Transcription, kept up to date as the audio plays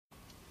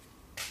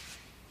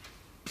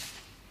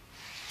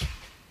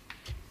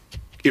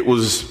It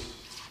was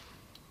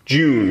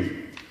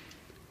June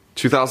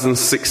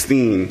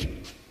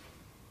 2016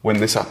 when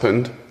this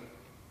happened.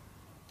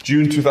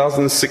 June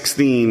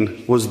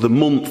 2016 was the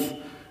month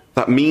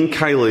that me and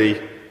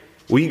Kylie,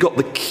 we got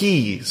the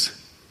keys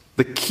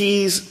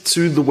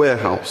to the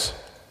warehouse.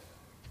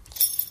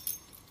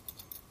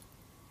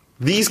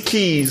 These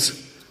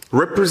keys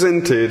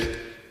represented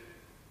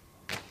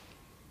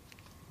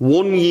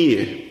 1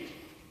 year.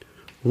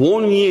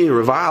 1 year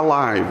of our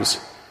lives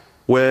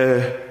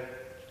where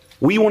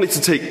we wanted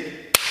to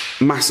take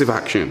massive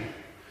action.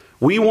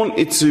 We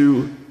wanted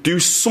to do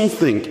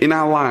something in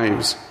our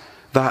lives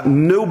that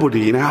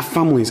nobody in our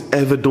family's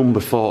ever done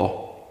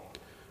before.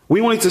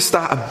 We wanted to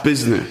start a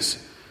business.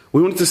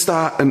 We wanted to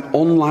start an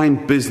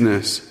online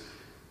business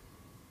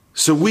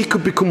so we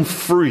could become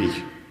free.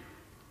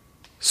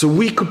 So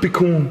we could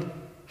become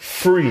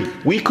free.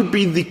 We could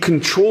be the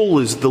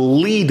controllers, the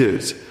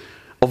leaders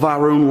of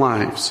our own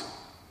lives.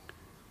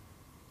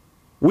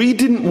 We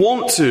didn't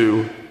want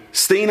to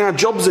stay in our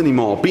jobs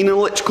anymore, being an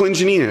electrical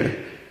engineer.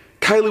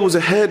 Kylie was a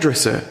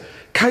hairdresser.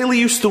 Kylie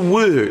used to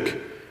work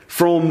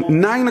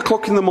from 9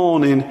 o'clock in the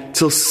morning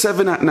till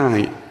 7 at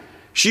night.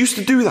 She used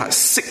to do that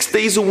 6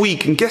 days a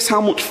week, and guess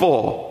how much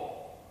for?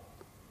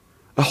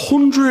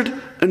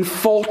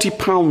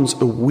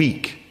 £140 a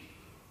week.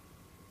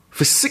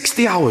 For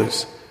 60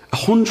 hours,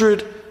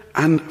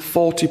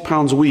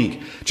 £140 a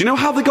week. Do you know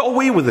how they got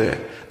away with it?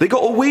 They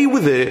got away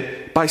with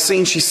it by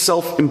saying she's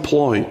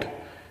self-employed.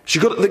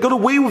 They got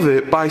away with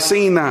it by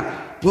saying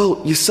that,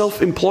 well, you're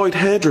self-employed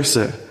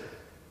hairdresser.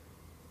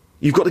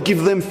 You've got to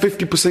give them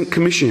 50%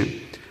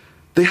 commission.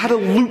 They had a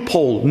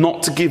loophole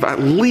not to give at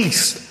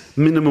least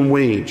minimum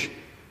wage.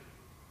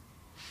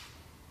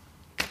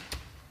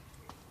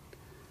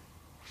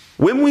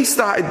 When we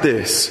started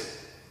this,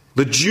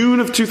 the June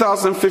of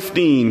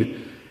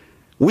 2015,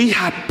 we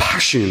had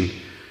passion.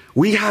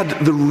 We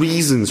had the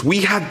reasons.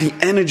 We had the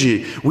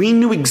energy. We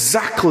knew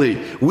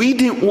exactly. We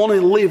didn't want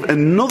to live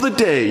another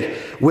day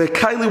where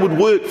Kylie would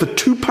work for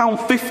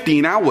 £2.50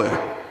 an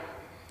hour,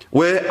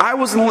 where I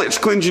was an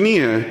electrical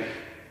engineer,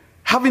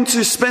 having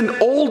to spend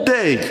all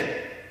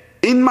day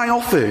in my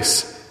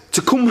office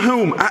to come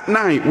home at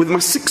night with my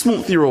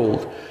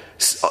 6-month-old,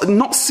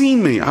 not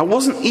seeing me. I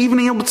wasn't even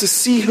able to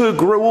see her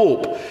grow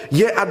up.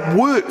 Yet I'd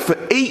worked for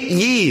 8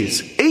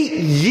 years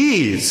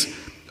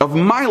of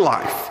my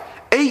life,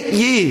 8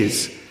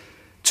 years,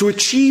 to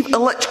achieve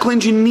electrical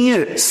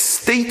engineer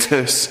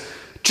status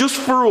just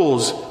for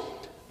us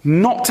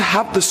not to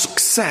have the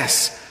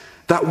success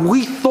that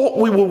we thought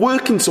we were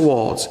working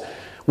towards.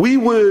 We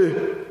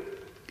were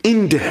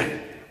in debt.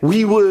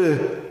 We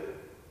were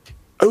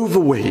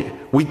overweight.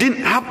 We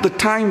didn't have the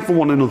time for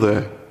one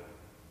another.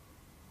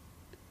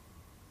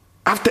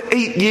 After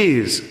 8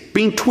 years,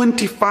 being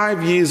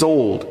 25 years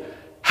old,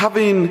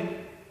 having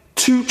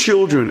 2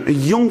 children, a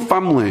young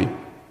family,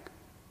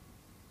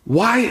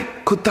 why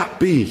could that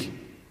be?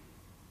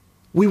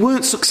 We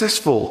weren't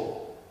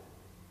successful.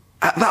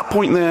 At that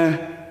point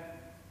there,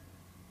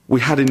 we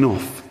had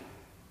enough.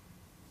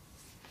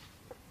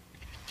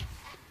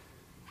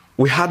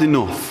 We had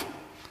enough.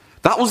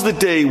 That was the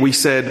day we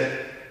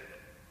said,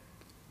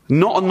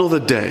 not another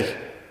day.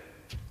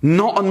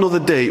 Not another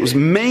day. It was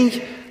May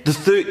the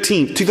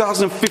 13th,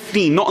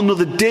 2015. Not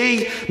another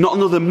day, not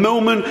another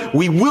moment.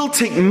 We will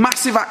take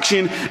massive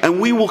action and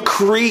we will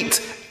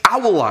create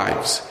our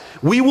lives.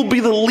 We will be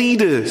the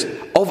leaders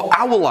of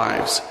our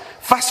lives.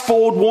 Fast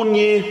forward 1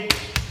 year,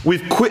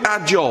 we've quit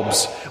our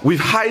jobs. We've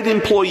hired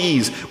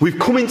employees. We've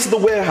come into the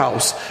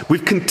warehouse.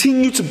 We've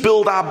continued to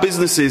build our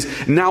businesses.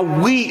 Now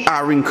we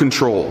are in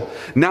control.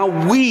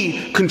 Now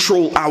we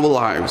control our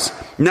lives.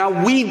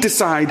 Now we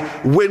decide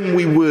when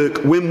we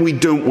work, when we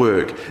don't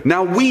work.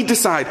 Now we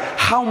decide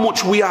how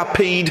much we are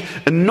paid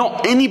and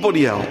not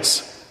anybody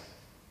else.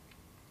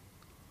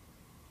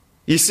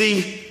 You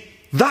see,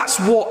 that's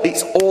what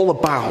it's all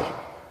about.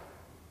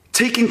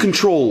 Taking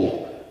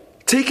control.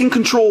 Taking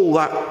control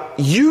that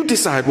you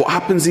decide what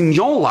happens in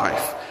your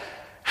life.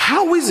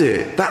 How is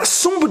it that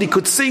somebody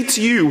could say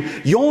to you,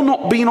 you're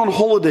not being on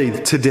holiday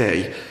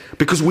today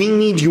because we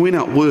need you in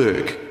at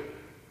work?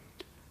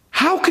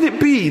 How can it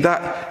be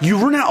that you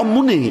run out of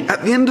money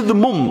at the end of the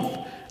month,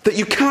 that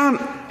you can't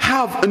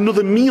have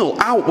another meal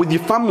out with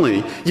your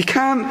family? You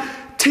can't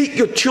take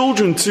your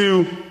children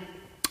to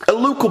a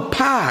local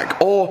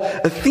park or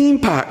a theme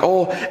park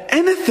or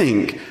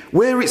anything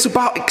where it's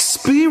about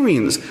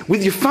experience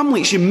with your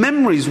family, it's your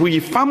memories with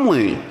your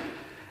family.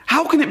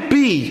 How can it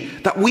be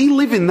that we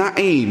live in that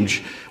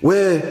age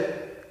where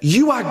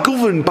you are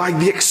governed by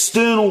the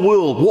external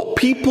world, what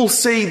people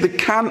say they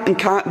can and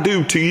can't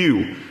do to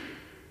you?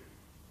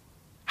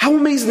 How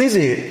amazing is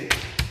it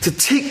to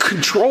take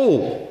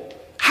control?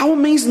 How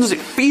amazing does it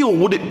feel,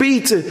 would it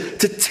be to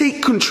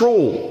take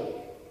control?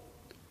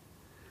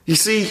 You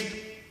see,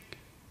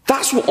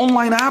 that's what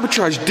online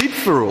arbitrage did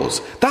for us.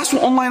 That's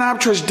what online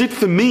arbitrage did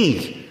for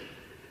me.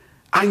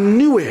 I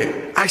knew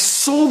it. I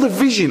saw the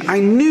vision. I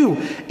knew,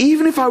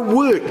 even if I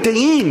worked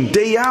day in,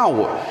 day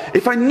out,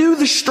 if I knew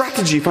the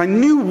strategy, if I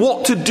knew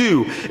what to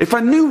do, if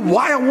I knew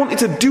why I wanted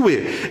to do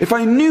it, if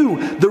I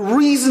knew the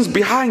reasons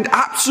behind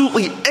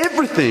absolutely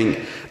everything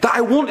that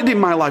I wanted in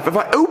my life, if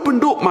I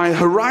opened up my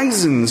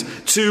horizons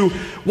to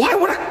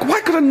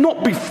why could I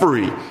not be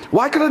free?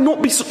 Why could I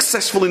not be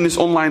successful in this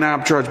online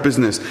arbitrage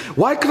business?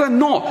 Why could I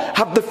not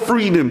have the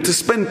freedom to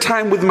spend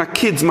time with my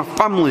kids, my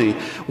family?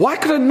 Why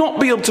could I not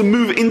be able to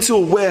move into a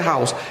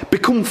warehouse,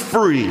 become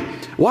free?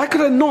 Why could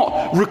I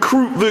not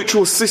recruit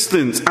virtual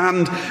assistants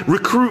and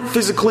recruit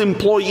physical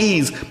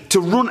employees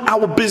to run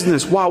our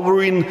business while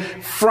we're in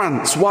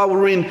France, while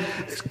we're in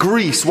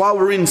Greece, while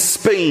we're in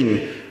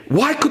Spain?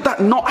 Why could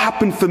that not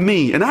happen for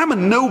me? And I'm a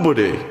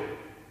nobody.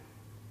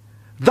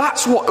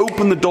 That's what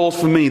opened the doors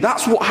for me.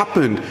 That's what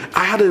happened.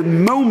 I had a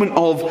moment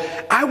of,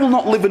 I will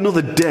not live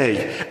another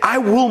day. I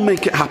will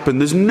make it happen.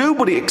 There's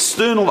nobody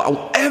external that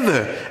will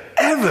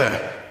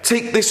ever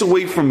take this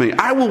away from me.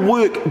 I will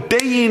work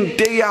day in,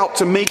 day out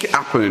to make it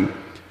happen.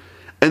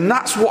 And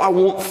that's what I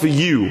want for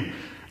you.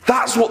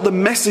 That's what the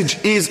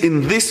message is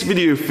in this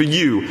video for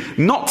you.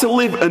 Not to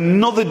live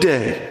another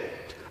day.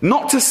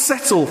 Not to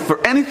settle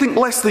for anything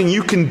less than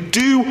you can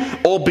do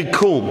or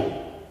become.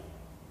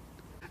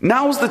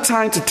 Now's the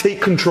time to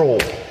take control.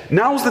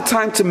 Now's the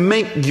time to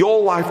make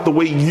your life the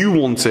way you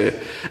want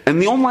it.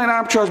 And the Online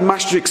Arbitrage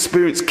Mastery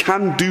Experience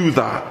can do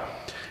that.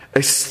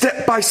 A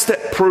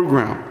step-by-step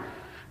program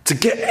to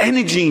get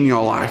energy in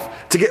your life,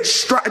 to get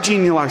strategy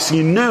in your life, so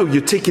you know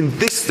you're taking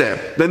this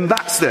step, then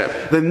that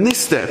step, then this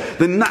step,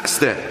 then that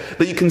step,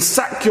 that you can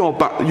sack your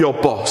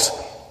boss.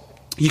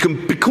 You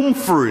can become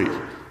free.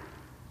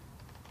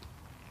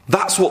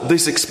 That's what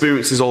this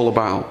experience is all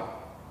about.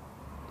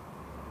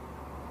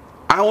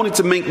 I wanted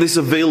to make this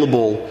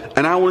available,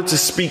 and I wanted to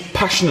speak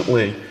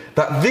passionately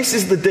that this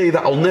is the day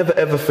that I'll never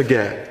ever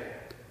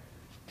forget.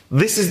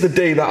 This is the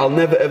day that I'll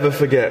never ever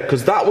forget,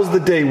 because that was the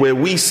day where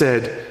we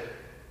said,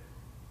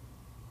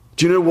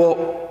 do you know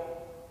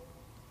what?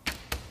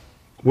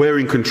 We're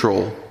in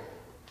control.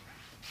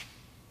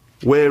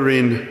 We're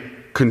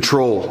in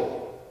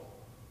control.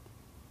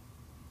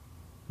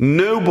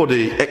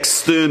 Nobody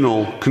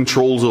external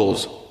controls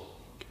us.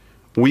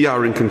 We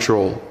are in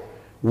control.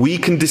 We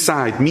can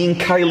decide, me and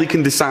Kylie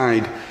can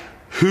decide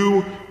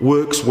who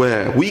works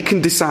where. We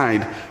can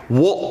decide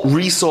what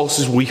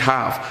resources we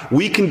have.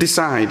 We can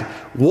decide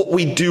what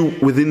we do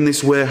within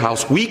this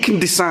warehouse. We can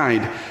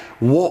decide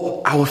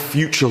what our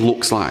future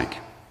looks like.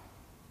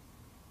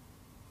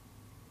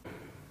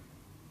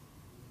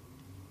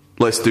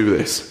 Let's do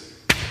this.